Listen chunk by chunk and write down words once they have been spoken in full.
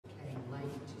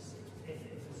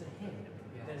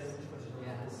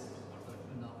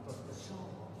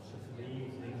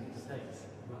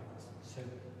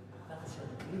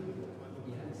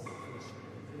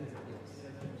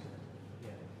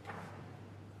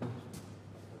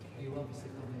obviously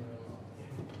come here a lot.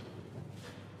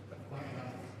 Quite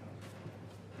right.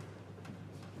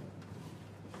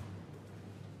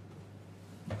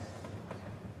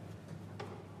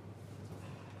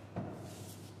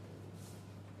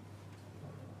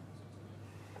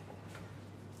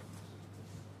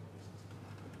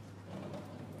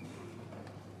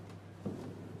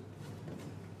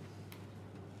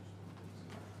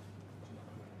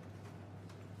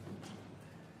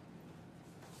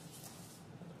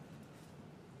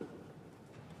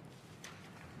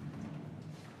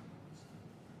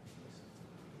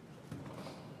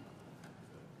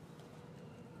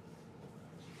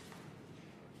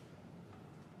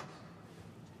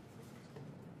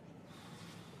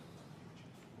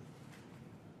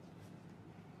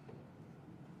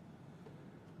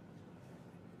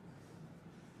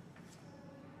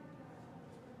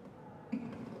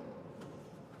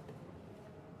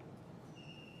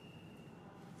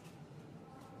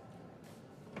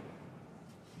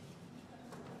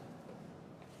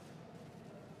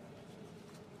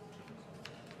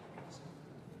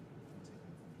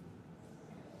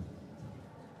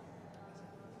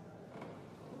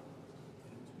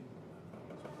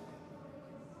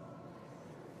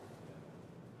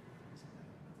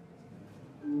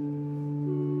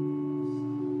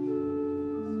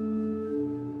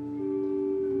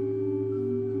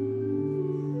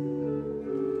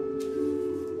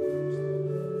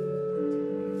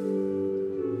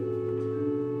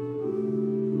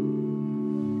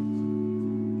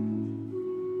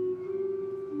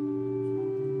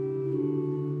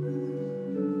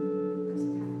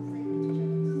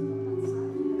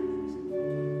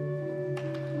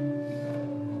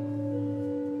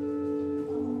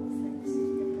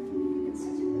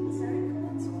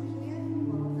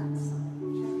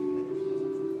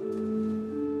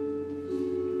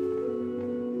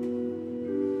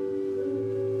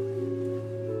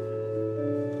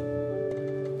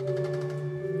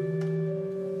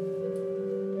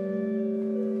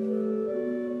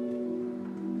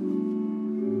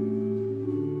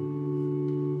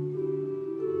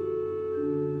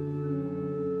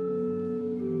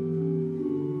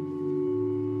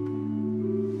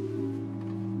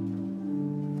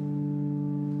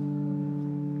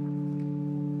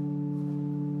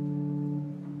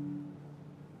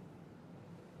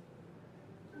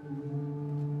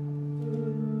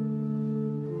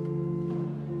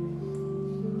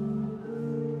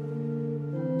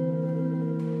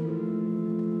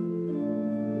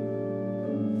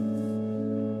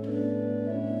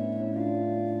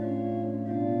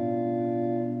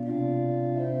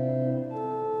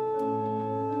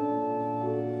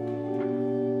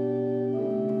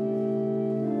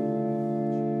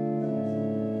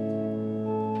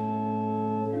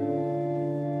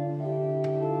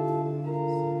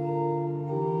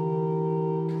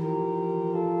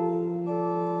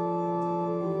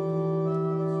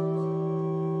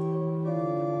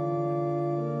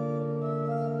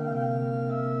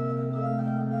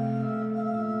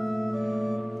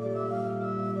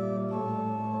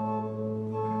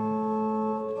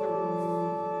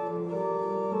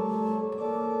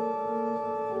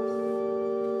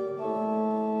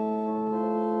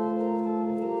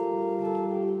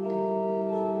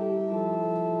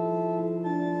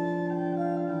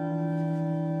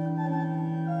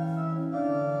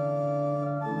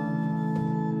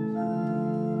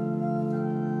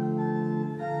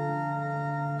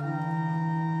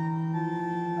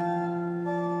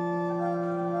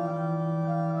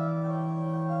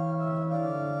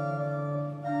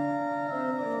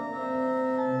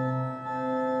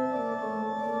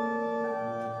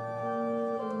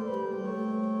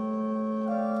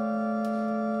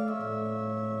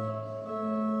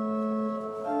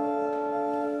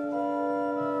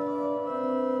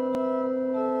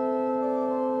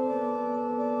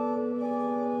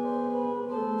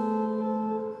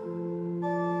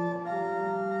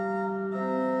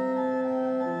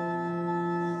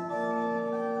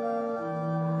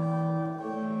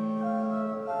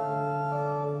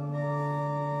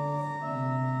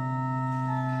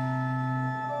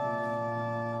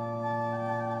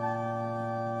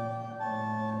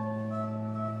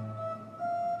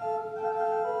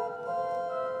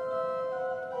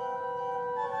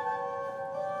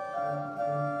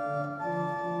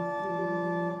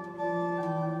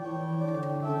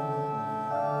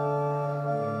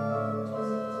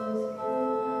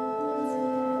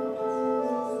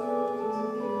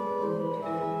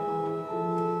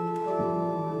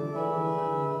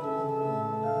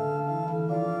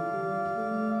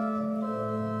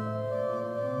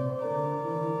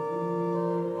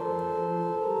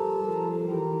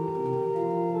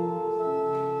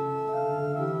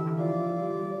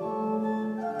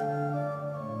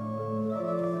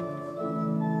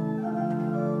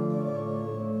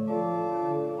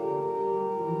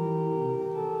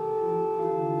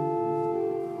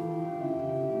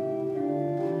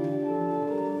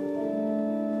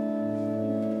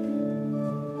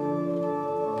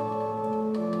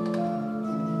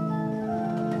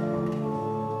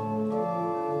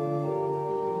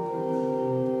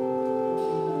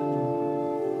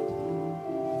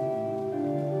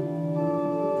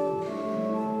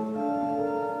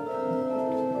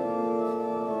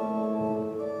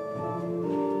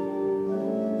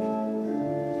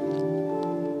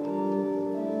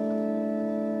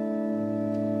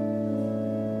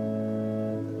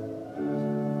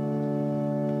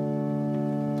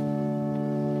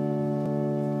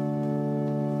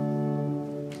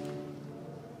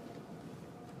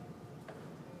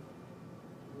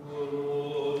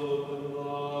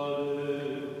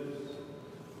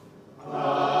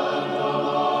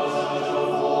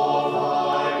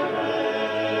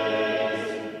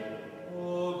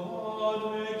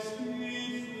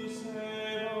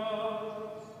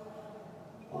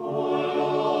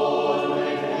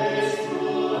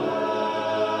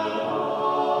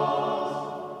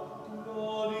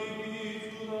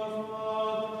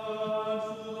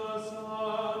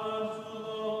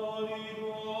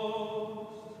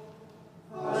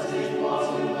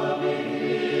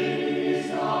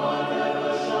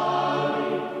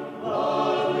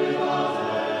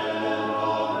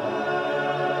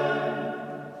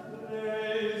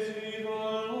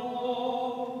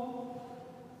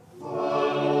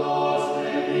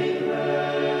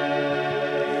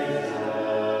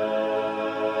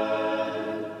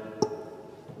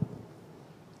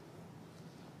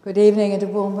 Good evening and a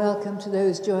warm welcome to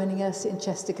those joining us in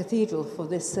Chester Cathedral for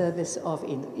this service of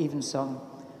Evensong.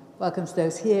 Welcome to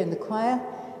those here in the choir.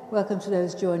 Welcome to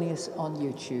those joining us on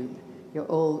YouTube. You're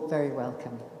all very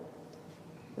welcome.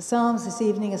 The Psalms this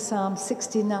evening are Psalms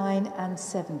 69 and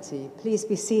 70. Please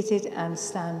be seated and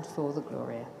stand for the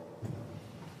Gloria.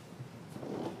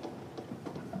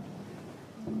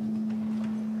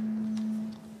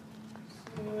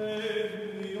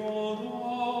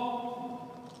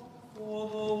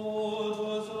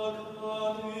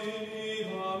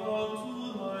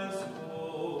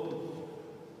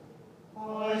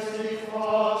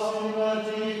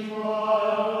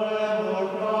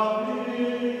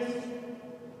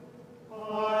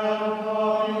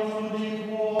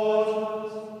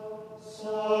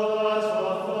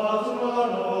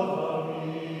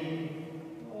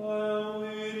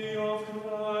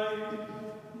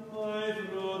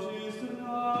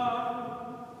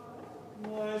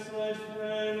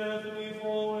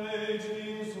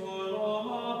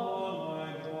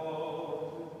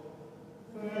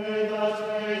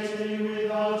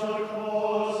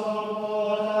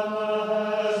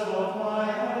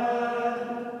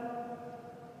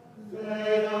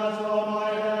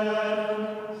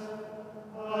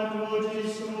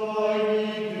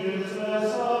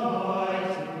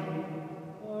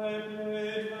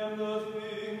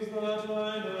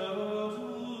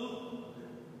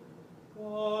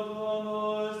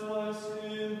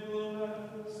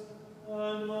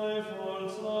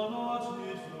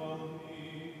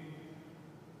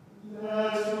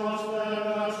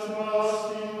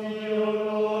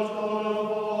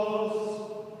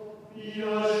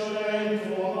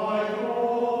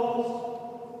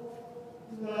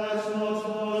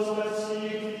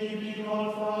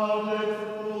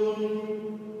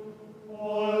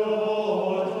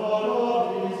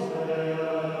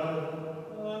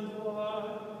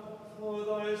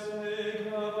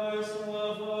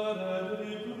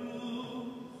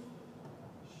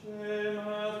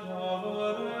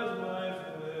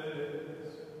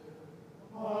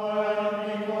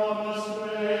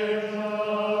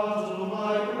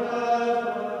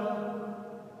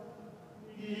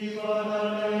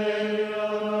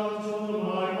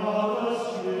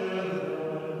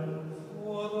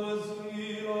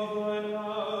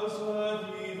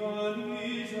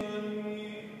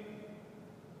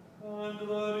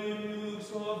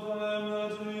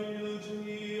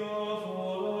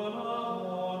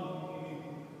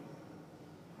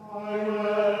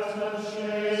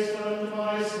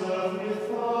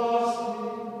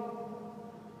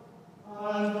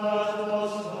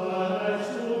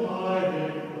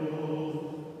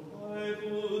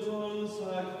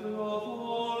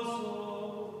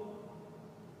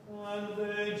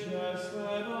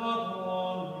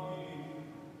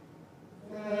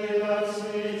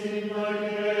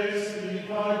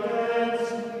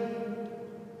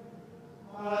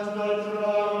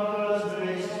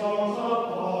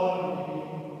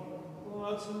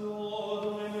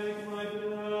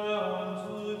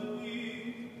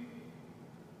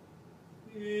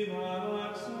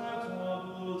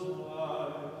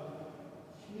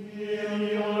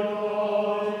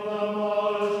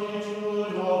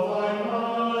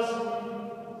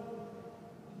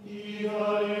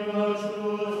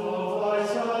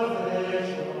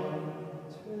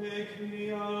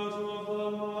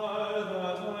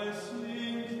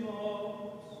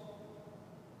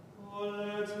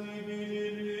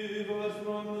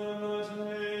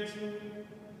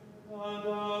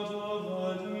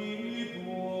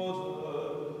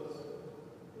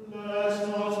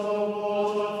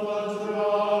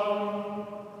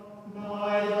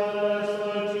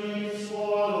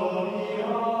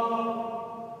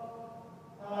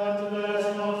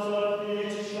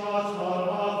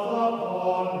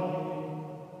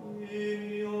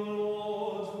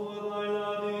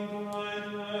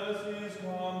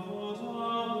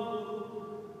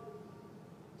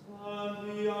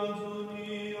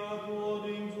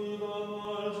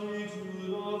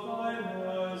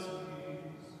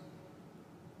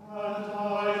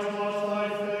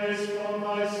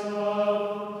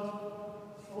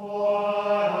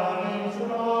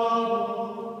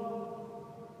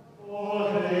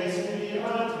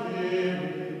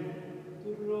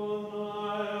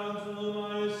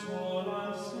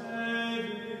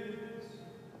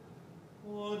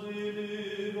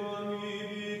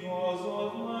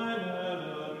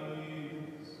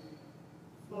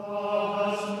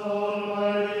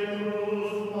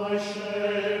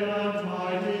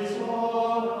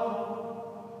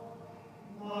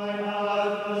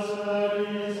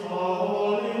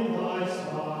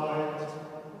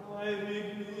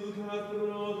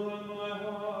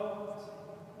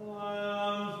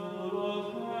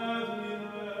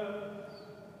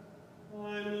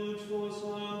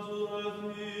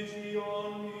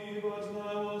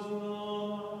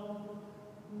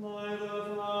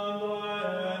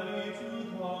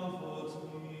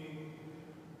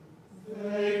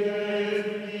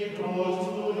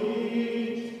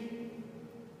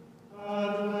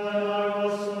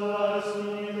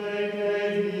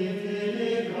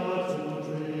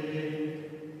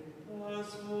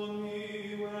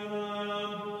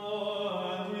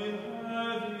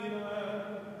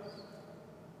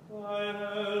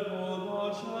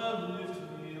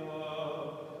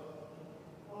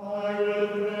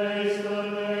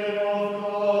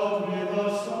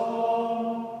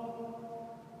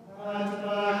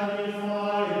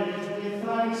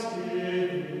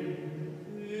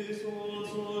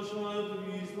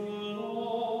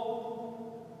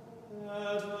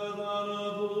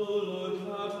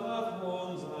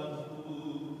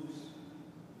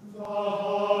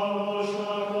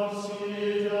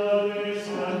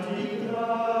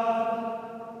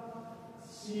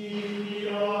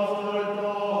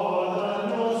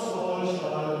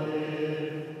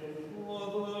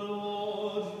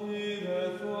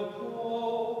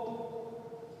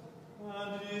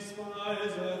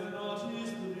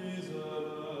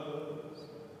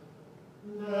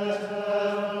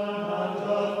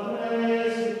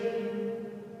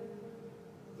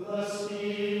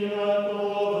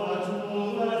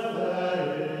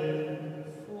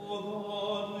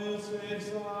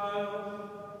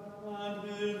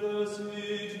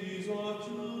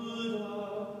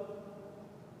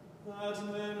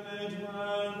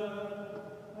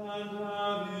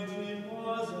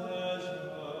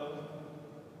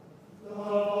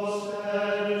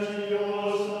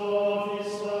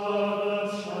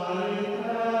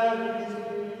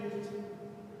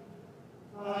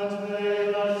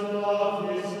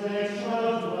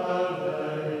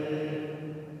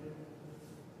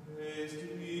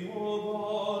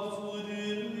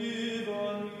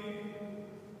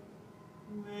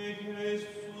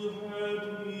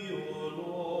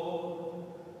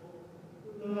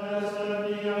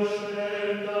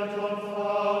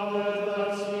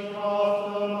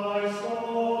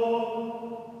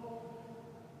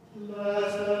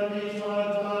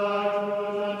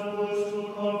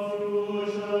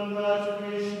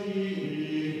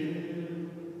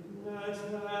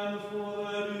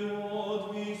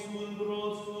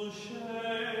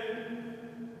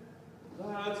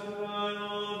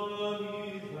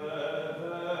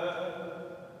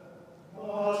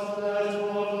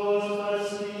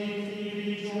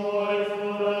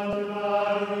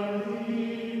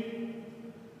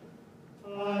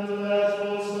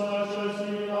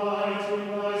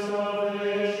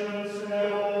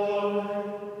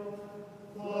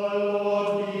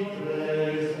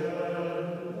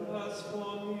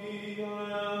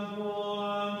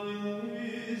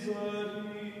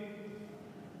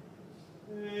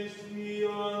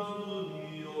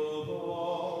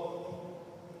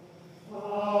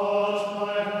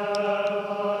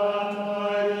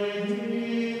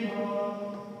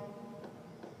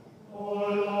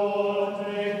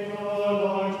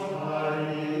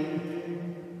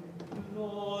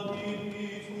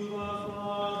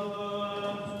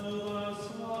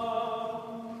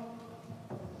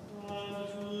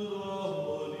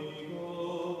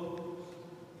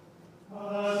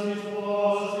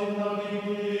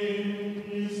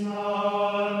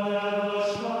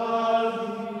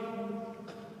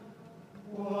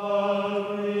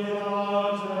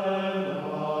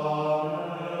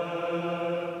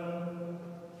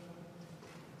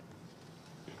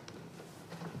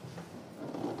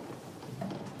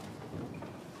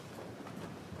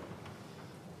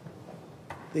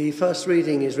 The first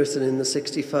reading is written in the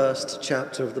 61st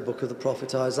chapter of the book of the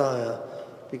prophet Isaiah,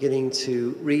 beginning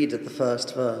to read at the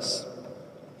first verse.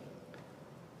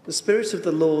 The Spirit of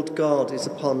the Lord God is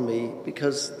upon me,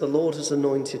 because the Lord has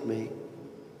anointed me.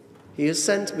 He has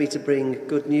sent me to bring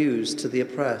good news to the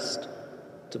oppressed,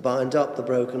 to bind up the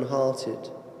brokenhearted,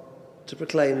 to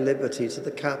proclaim liberty to the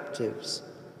captives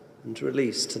and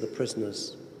release to the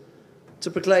prisoners, to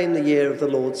proclaim the year of the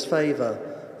Lord's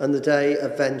favour and the day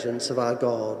of vengeance of our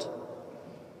God,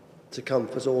 to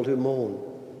comfort all who mourn,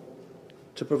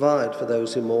 to provide for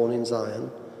those who mourn in Zion,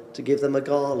 to give them a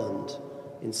garland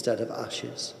instead of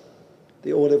ashes,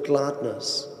 the oil of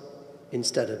gladness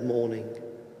instead of mourning,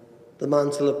 the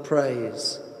mantle of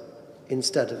praise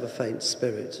instead of a faint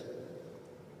spirit.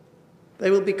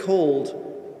 They will be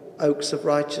called oaks of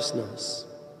righteousness,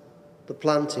 the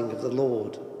planting of the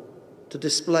Lord, to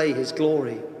display his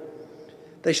glory.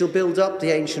 They shall build up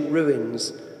the ancient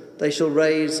ruins. They shall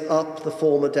raise up the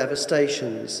former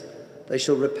devastations. They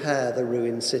shall repair the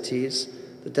ruined cities,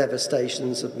 the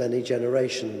devastations of many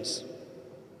generations.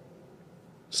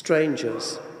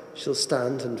 Strangers shall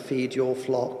stand and feed your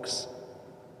flocks.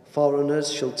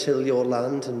 Foreigners shall till your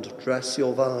land and dress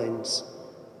your vines.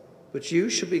 But you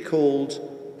shall be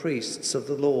called priests of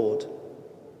the Lord.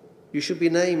 You shall be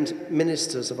named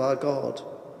ministers of our God.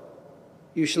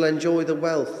 You shall enjoy the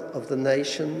wealth of the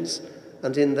nations,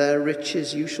 and in their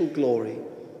riches you shall glory,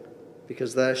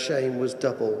 because their shame was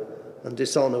double, and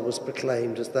dishonour was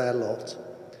proclaimed as their lot.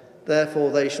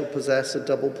 Therefore they shall possess a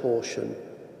double portion.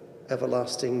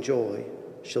 Everlasting joy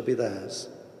shall be theirs.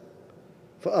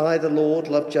 For I, the Lord,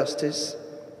 love justice.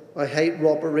 I hate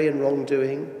robbery and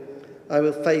wrongdoing. I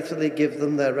will faithfully give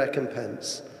them their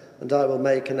recompense, and I will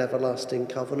make an everlasting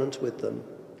covenant with them.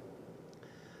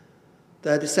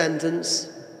 Their descendants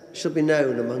shall be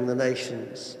known among the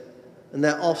nations, and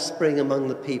their offspring among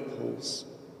the peoples.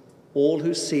 All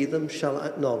who see them shall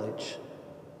acknowledge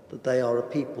that they are a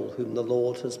people whom the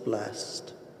Lord has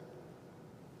blessed.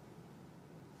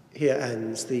 Here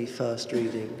ends the first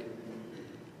reading.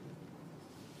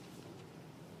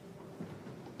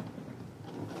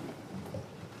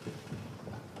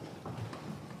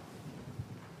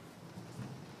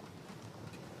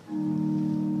 Thank you.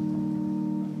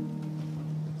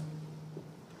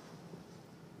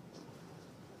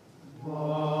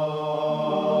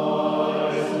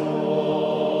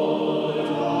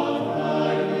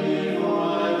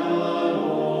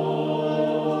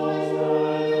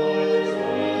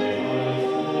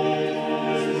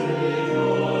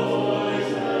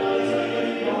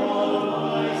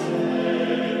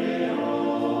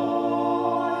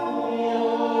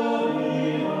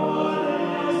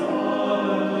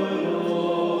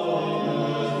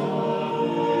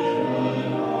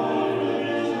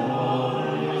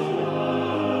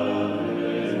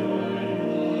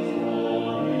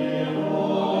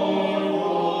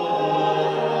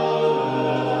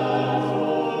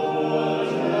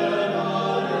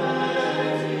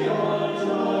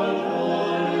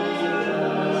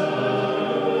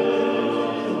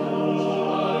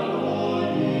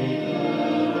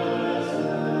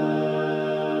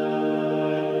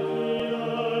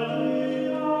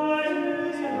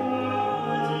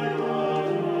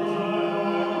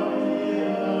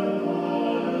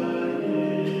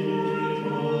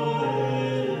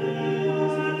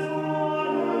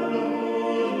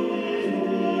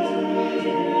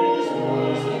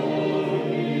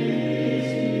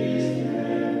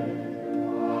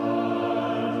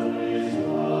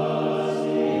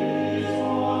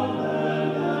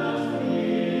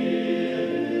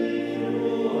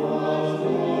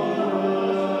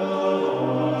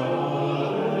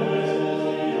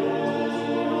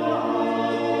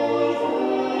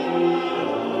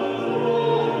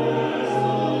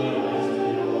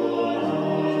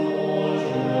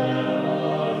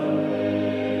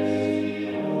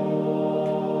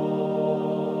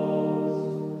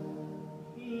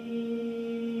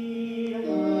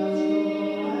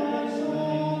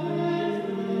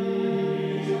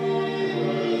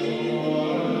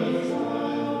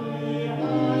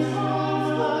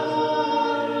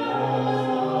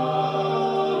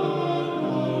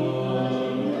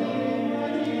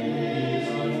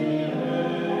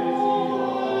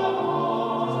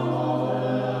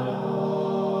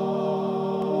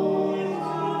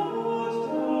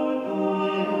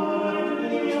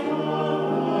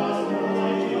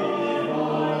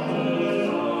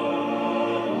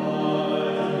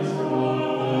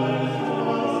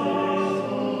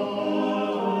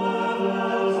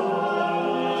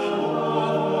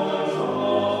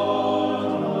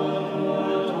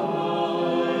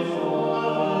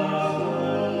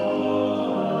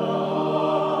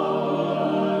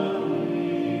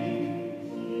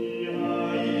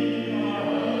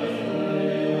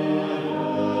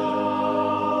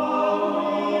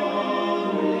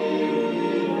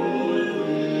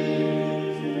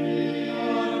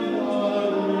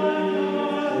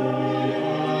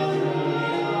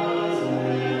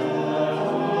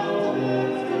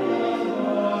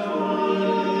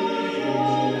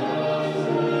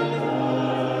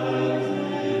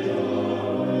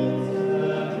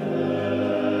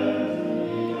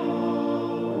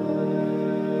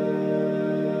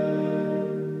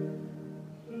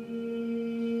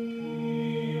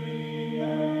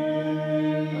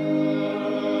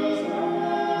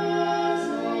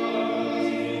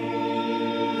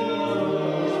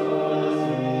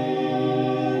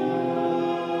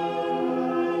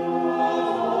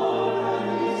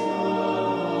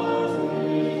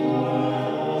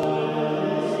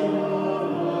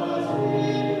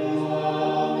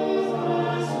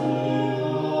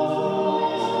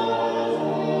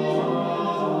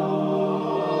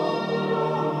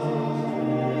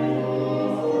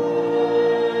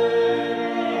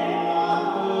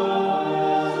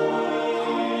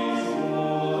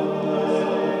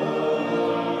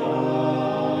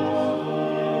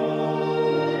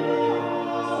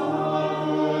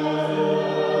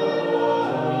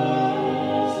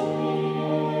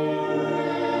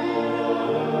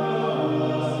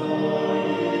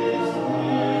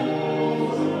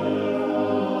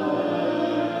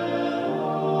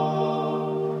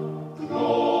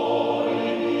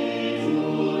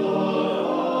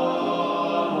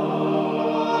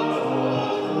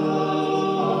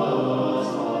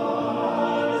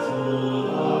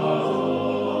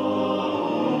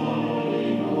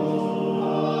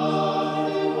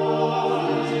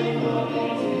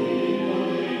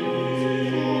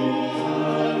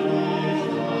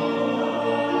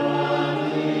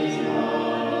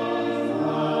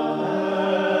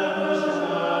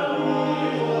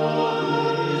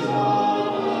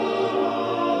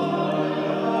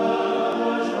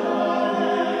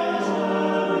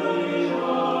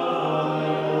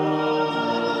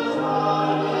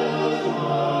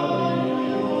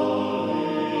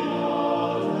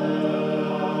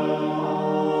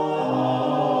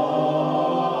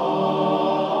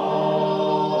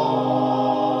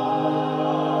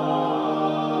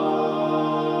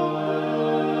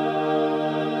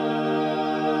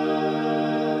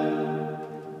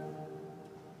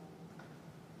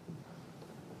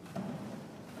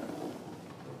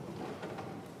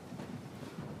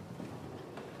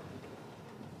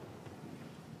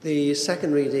 The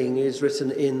second reading is written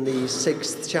in the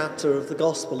 6th chapter of the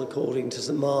Gospel according to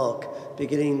St. Mark,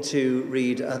 beginning to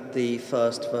read at the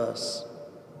first verse.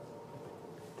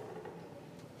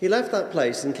 He left that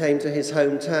place and came to his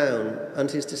hometown, and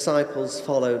his disciples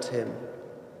followed him.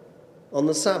 On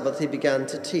the Sabbath he began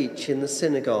to teach in the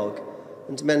synagogue,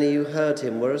 and many who heard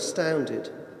him were astounded.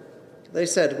 They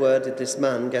said, "Where did this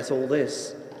man get all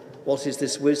this? What is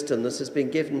this wisdom that has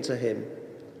been given to him?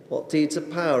 What deeds of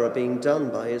power are being done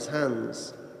by his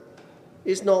hands?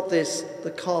 Is not this the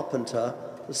carpenter,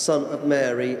 the son of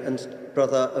Mary and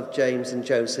brother of James and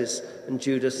Joseph and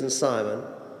Judas and Simon?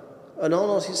 And are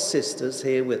not his sisters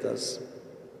here with us?"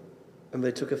 And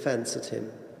they took offence at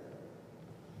him.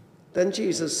 Then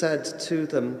Jesus said to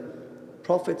them,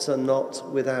 "Prophets are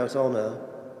not without honour,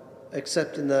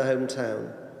 except in their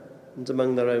hometown and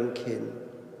among their own kin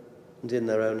and in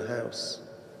their own house."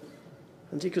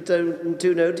 And he could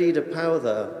do no deed of power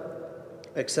there,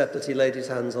 except that he laid his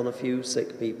hands on a few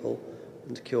sick people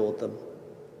and cured them.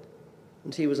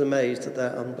 And he was amazed at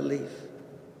their unbelief.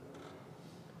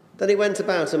 Then he went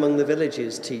about among the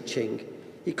villages teaching.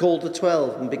 He called the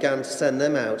 12 and began to send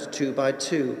them out 2 by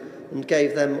 2 and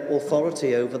gave them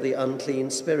authority over the unclean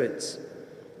spirits.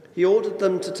 He ordered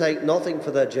them to take nothing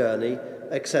for their journey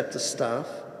except a staff,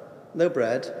 no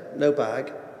bread, no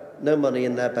bag, no money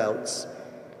in their belts,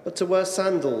 but to wear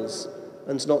sandals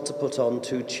and not to put on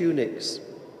 2 tunics.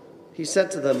 He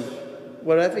said to them,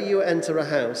 "Wherever you enter a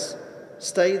house,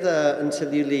 stay there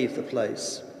until you leave the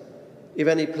place. If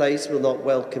any place will not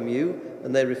welcome you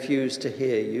and they refuse to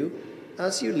hear you,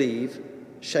 as you leave,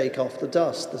 shake off the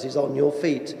dust that is on your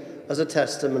feet as a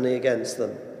testimony against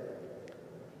them."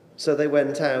 So they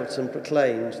went out and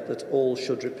proclaimed that all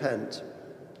should repent.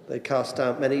 They cast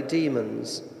out many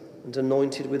demons and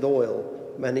anointed with oil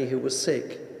many who were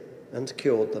sick and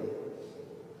cured them.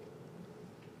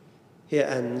 Here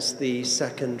ends the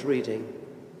second reading.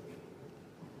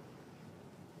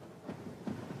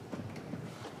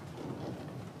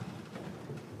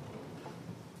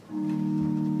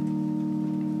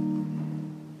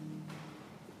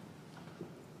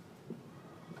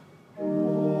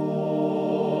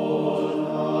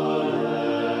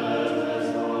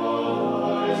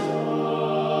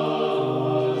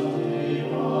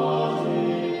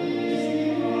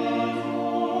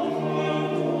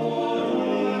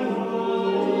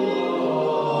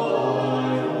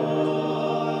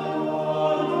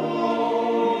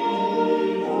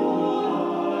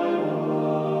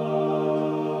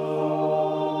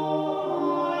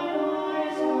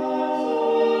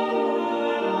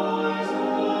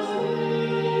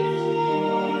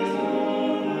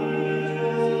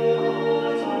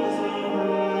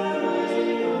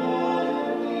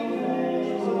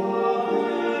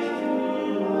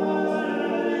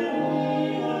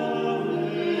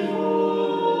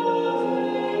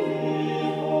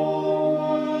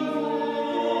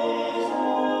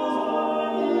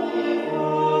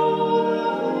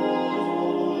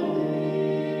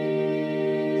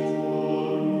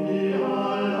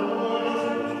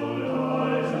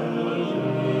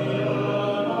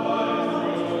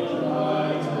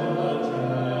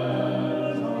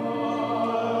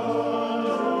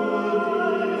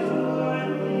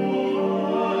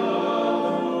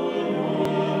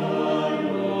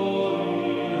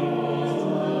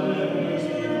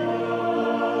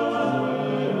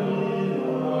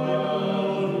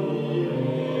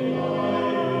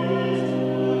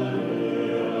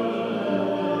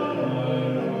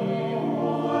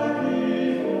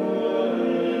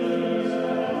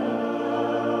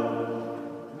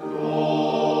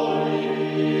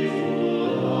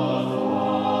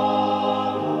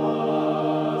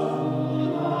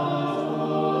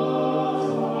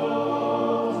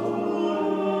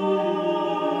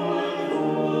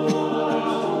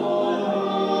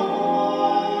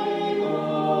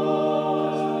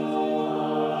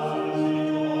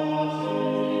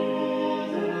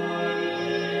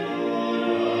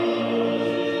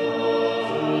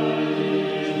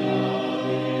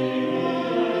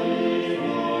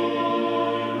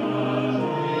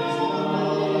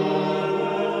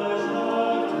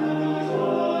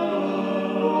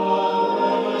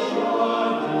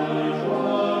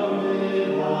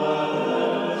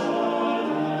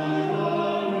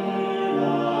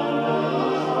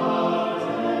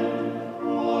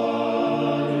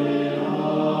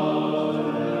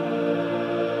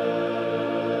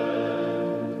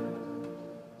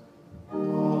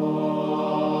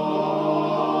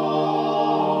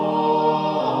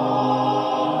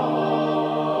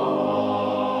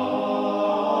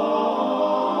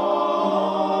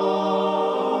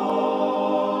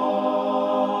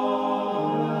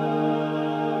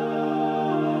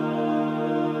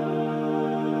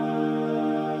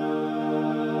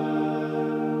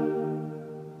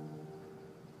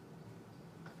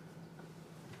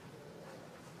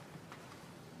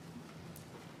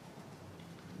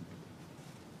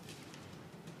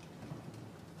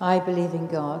 I believe in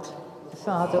God, the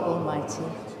Father Almighty,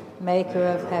 maker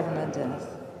of heaven and earth,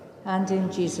 and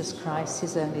in Jesus Christ,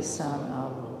 his only Son, our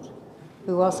Lord,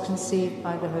 who was conceived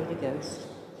by the Holy Ghost,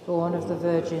 born of the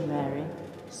Virgin Mary,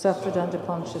 suffered under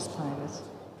Pontius Pilate,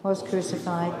 was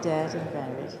crucified, dead, and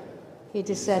buried. He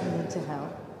descended into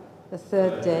hell. The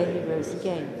third day he rose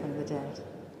again from the dead.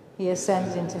 He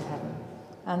ascended into heaven,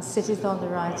 and sitteth on the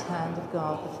right hand of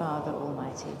God the Father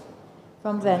Almighty.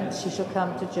 From thence he shall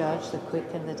come to judge the quick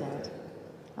and the dead.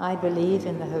 I believe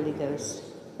in the Holy Ghost,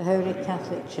 the Holy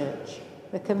Catholic Church,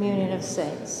 the communion of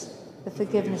saints, the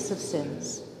forgiveness of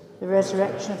sins, the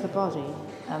resurrection of the body,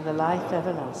 and the life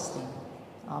everlasting.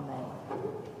 Amen.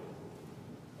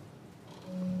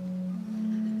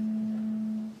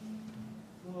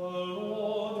 Lord,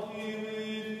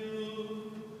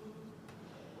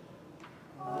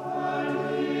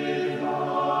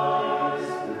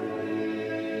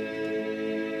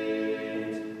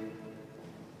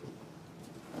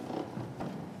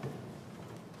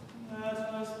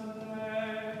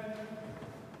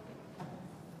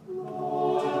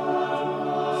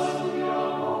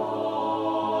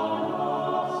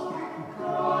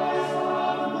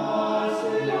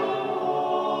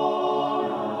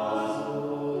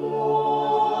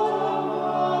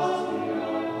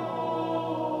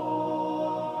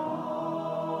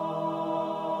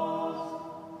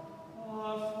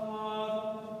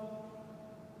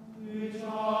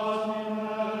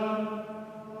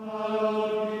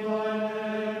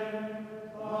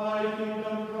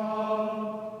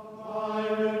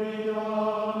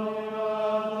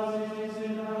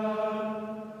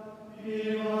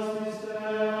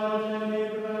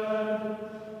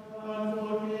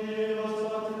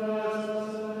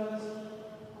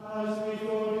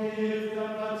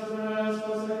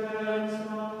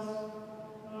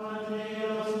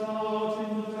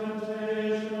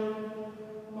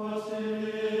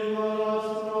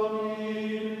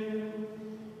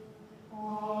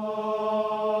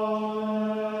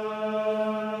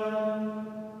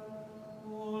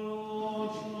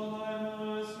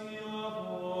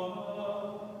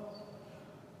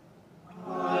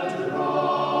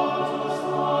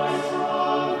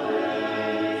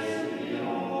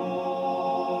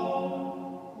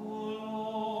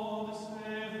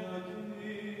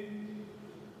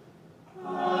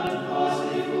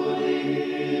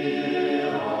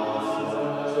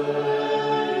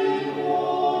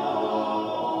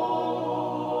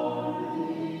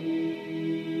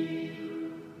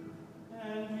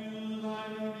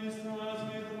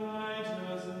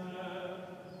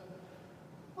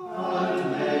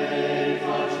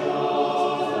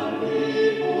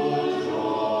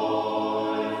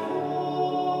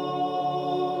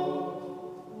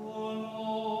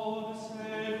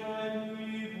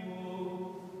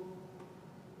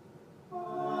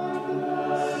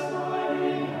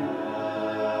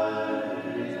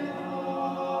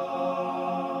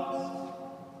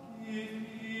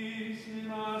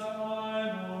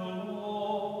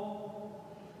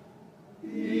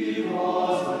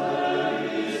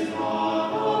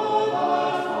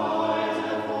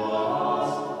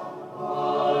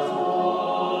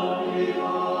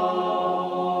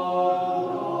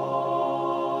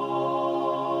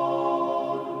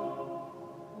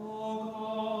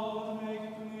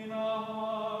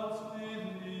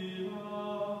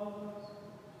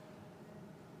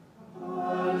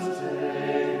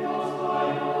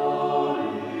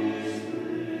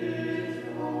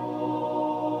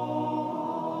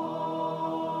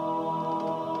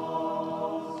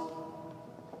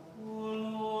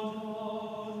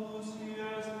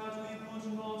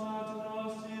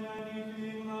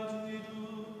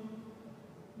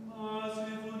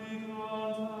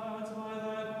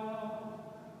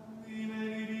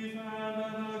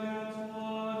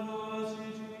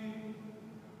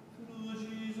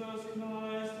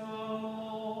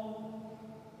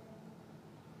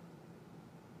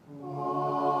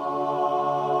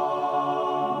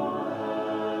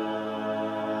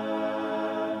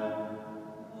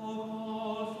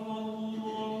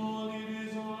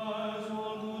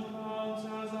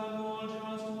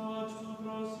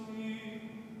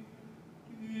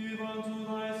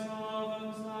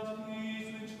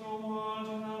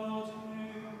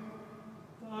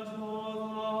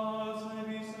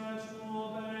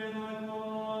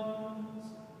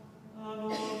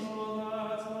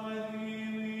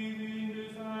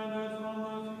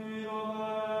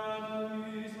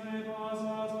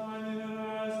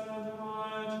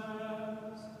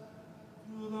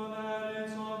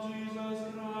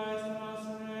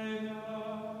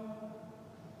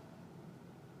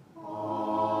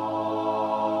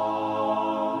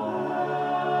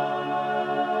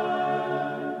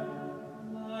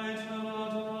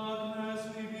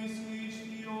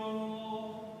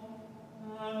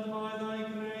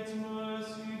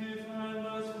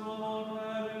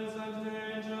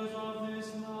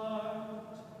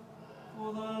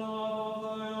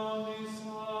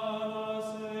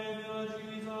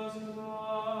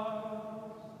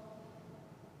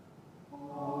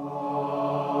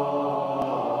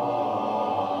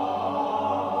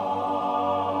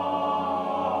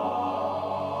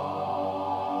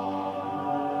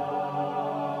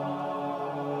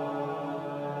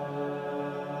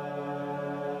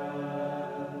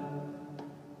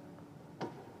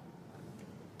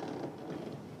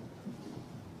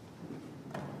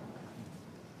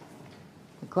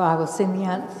 choir will sing the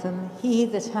anthem, He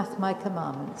That Hath My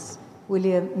Commandments,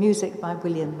 music by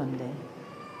William Mundy.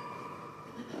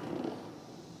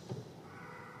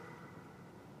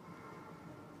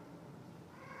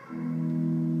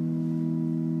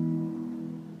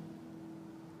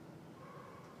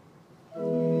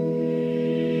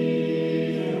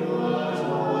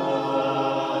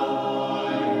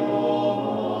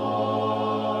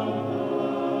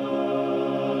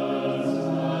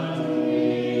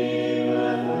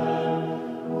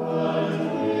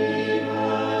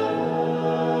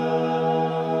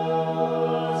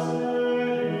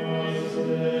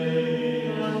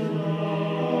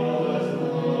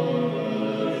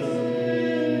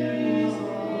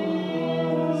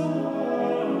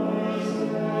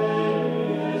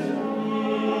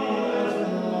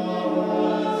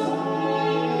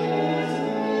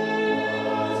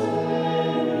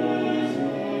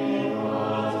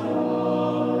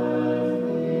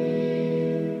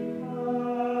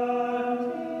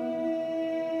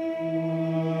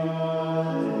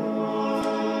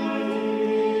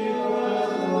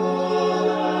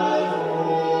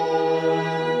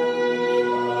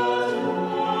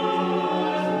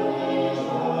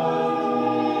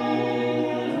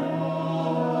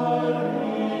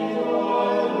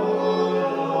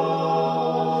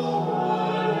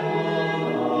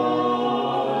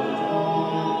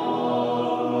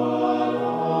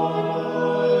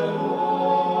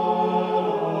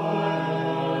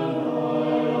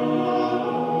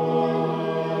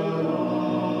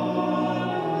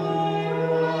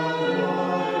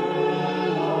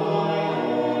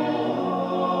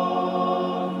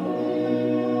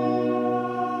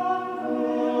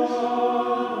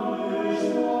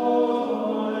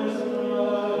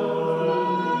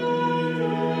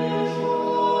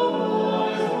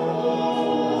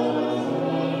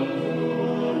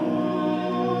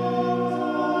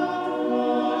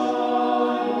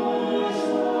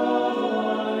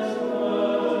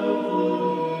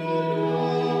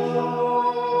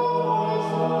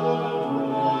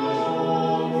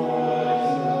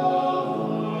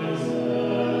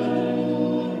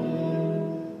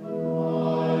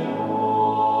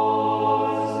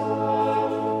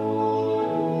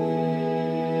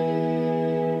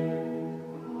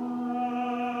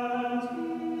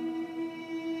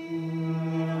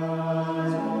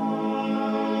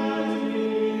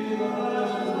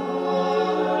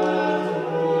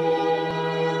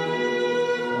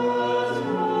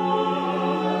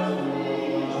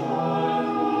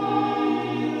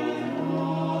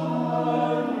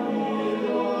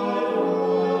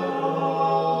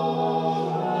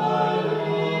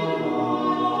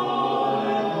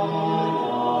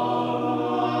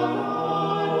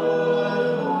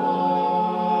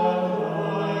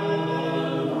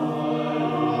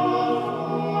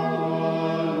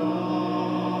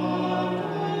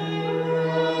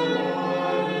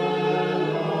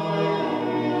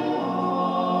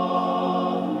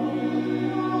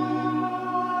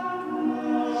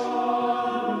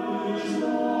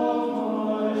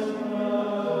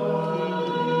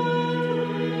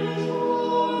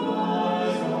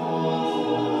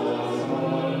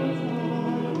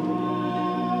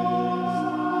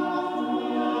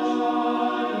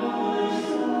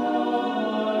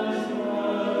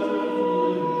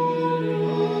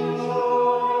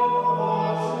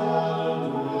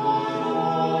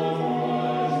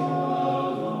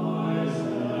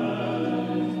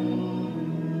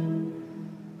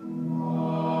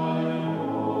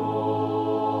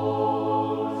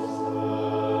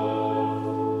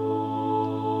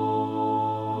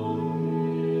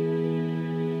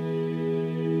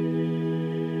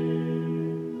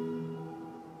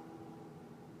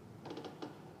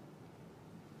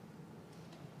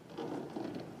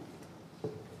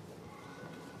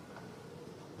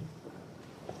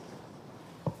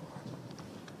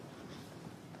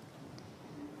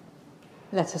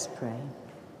 Let us pray.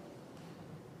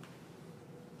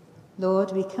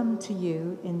 Lord, we come to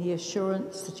you in the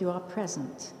assurance that you are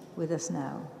present with us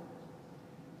now.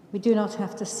 We do not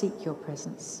have to seek your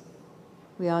presence.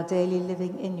 We are daily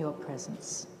living in your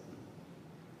presence.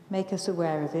 Make us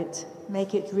aware of it,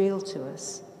 make it real to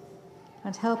us,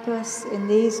 and help us in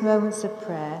these moments of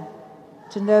prayer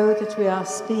to know that we are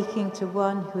speaking to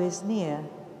one who is near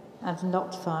and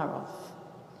not far off,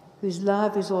 whose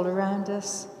love is all around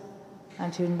us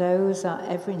and who knows our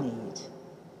every need.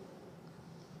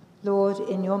 Lord,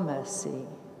 in your mercy,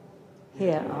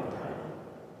 hear our prayer.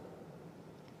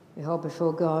 We hold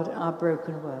before God our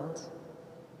broken world.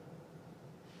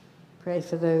 Pray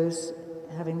for those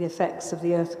having the effects of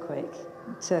the earthquake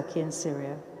in Turkey and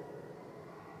Syria,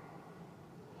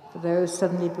 for those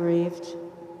suddenly bereaved,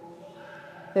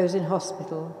 those in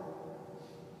hospital,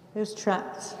 those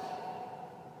trapped,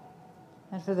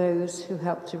 and for those who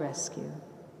help to rescue.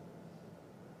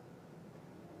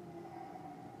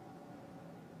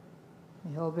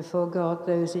 We hold before God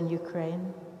those in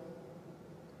Ukraine,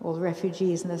 all the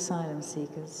refugees and asylum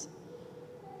seekers.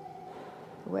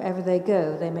 Wherever they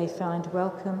go, they may find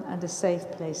welcome and a safe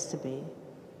place to be.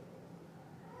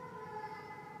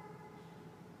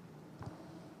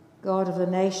 God of the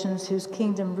nations, whose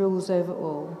kingdom rules over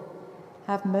all,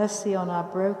 have mercy on our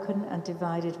broken and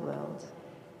divided world.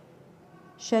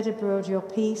 Shed abroad your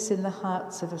peace in the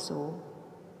hearts of us all,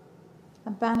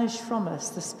 and banish from us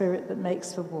the spirit that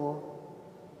makes for war,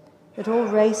 that all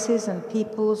races and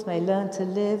peoples may learn to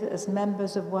live as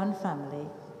members of one family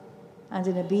and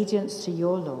in obedience to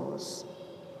your laws.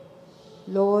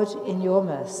 Lord, in your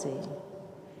mercy,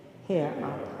 hear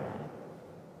our prayer.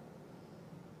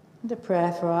 And a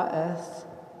prayer for our earth,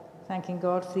 thanking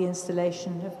God for the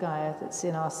installation of Gaia that's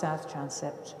in our south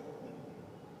transept.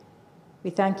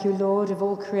 We thank you, Lord, of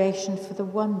all creation, for the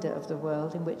wonder of the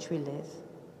world in which we live,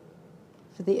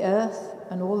 for the earth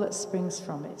and all that springs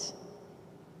from it,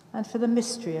 and for the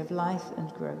mystery of life and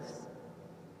growth.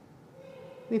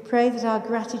 We pray that our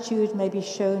gratitude may be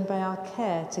shown by our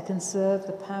care to conserve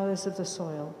the powers of the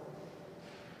soil,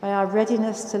 by our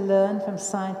readiness to learn from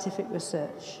scientific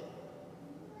research,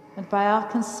 and by our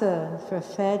concern for a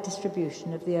fair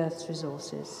distribution of the earth's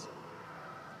resources.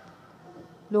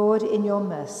 Lord, in your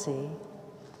mercy,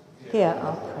 hear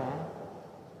our prayer.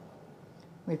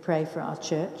 We pray for our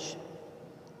church.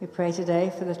 We pray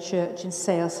today for the church in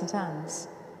Sale St. Anne's,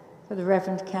 for the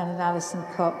Reverend Canon Alison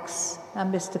Cox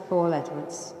and Mr. Paul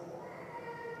Edwards.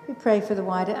 We pray for the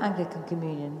wider Anglican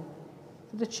communion,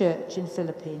 for the church in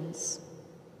Philippines.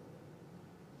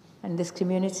 And in this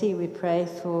community, we pray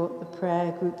for the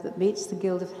prayer group that meets the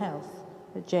Guild of Health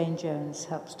that Jane Jones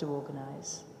helps to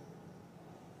organise.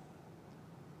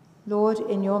 Lord,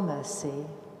 in your mercy,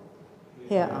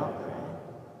 hear our prayer.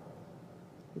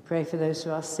 We pray for those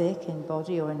who are sick in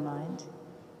body or in mind.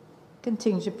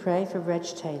 Continue to pray for Reg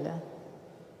Taylor.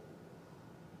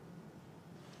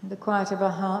 In the quiet of our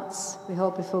hearts, we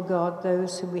hold before God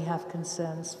those whom we have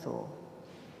concerns for.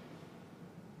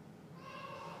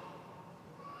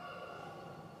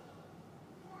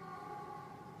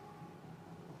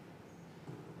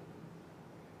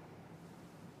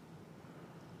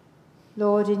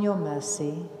 Lord, in your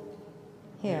mercy,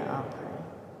 hear our prayer.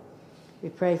 We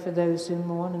pray for those who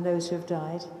mourn and those who have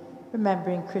died,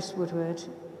 remembering Chris Woodward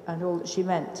and all that she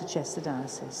meant to Chester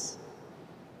Diocese.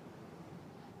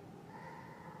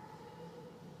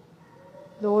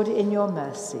 Lord, in your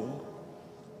mercy,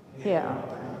 hear our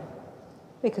prayer.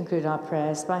 We conclude our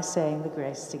prayers by saying the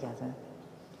grace together.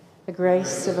 The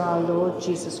grace of our Lord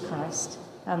Jesus Christ,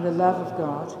 and the love of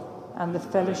God, and the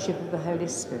fellowship of the Holy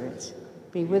Spirit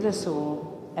be with us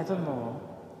all evermore.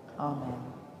 Amen.